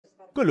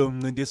Kulo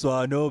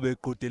mncintiswano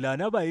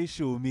beqhudelana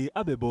abayishumi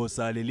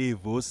abebosa leli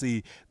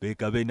vusi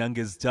begabena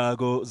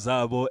ngezithako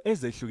zabo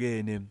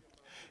ezehlukene.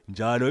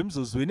 Njalo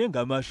emzuzwini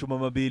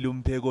engama-20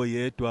 umpheko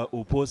yedwa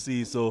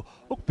uphosiso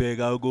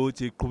ukubheka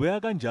ukuthi iqhubeka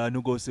kanjani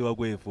ukosiwa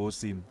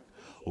kwevusi.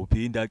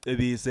 Uphinda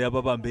acebise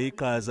ababambe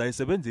iqhaza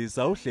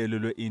esebenzisa uhlelo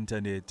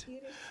lwe-internet.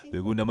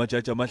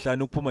 Bekunamajaji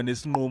amahlanu ukuphuma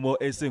nesinqumo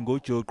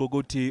esingujuqu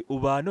ukuthi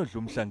ubani odle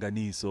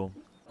umhlanganiso.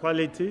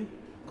 Quality,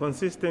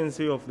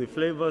 consistency of the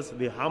flavors,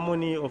 the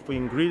harmony of the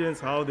ingredients,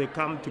 how they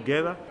come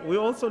together. We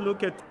also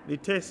look at the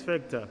taste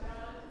factor.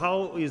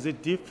 How is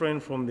it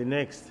different from the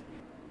next?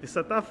 The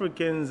South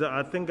Africans,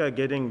 I think, are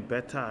getting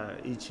better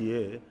each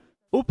year.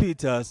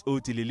 UPeters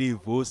uthi leli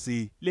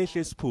vusi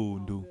lehle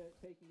siphundu.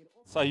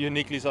 So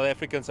uniquely South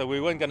African, so we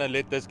weren't going to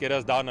let this get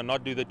us down and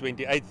not do the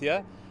 28th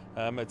year.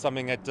 It's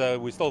something that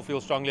we still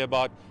feel strongly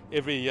about.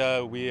 Every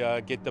year we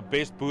get the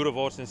best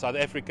boerewors in South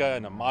Africa,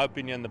 and in my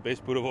opinion, the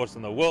best boerewors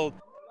in the world.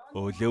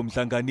 Odle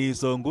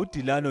umhlanganiso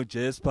nguDilano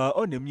Jasper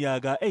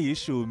oneminyaka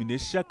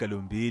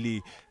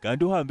eyishumi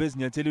kanti uhambe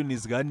ezinyathelweni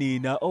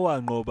zikanina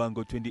owanqoba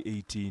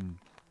ngo-2018.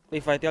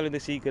 If I tell you the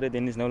secret,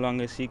 then it's no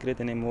longer a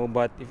secret anymore.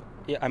 But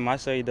I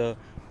must say the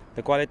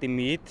quality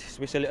meat,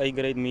 especially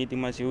A-grade meat, you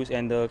must use,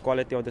 and the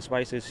quality of the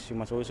spices you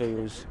must also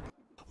use.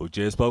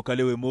 UJasper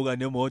ukhale wemuka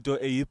nemoto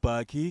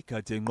eyibhakhi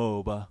khathe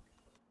nqoba.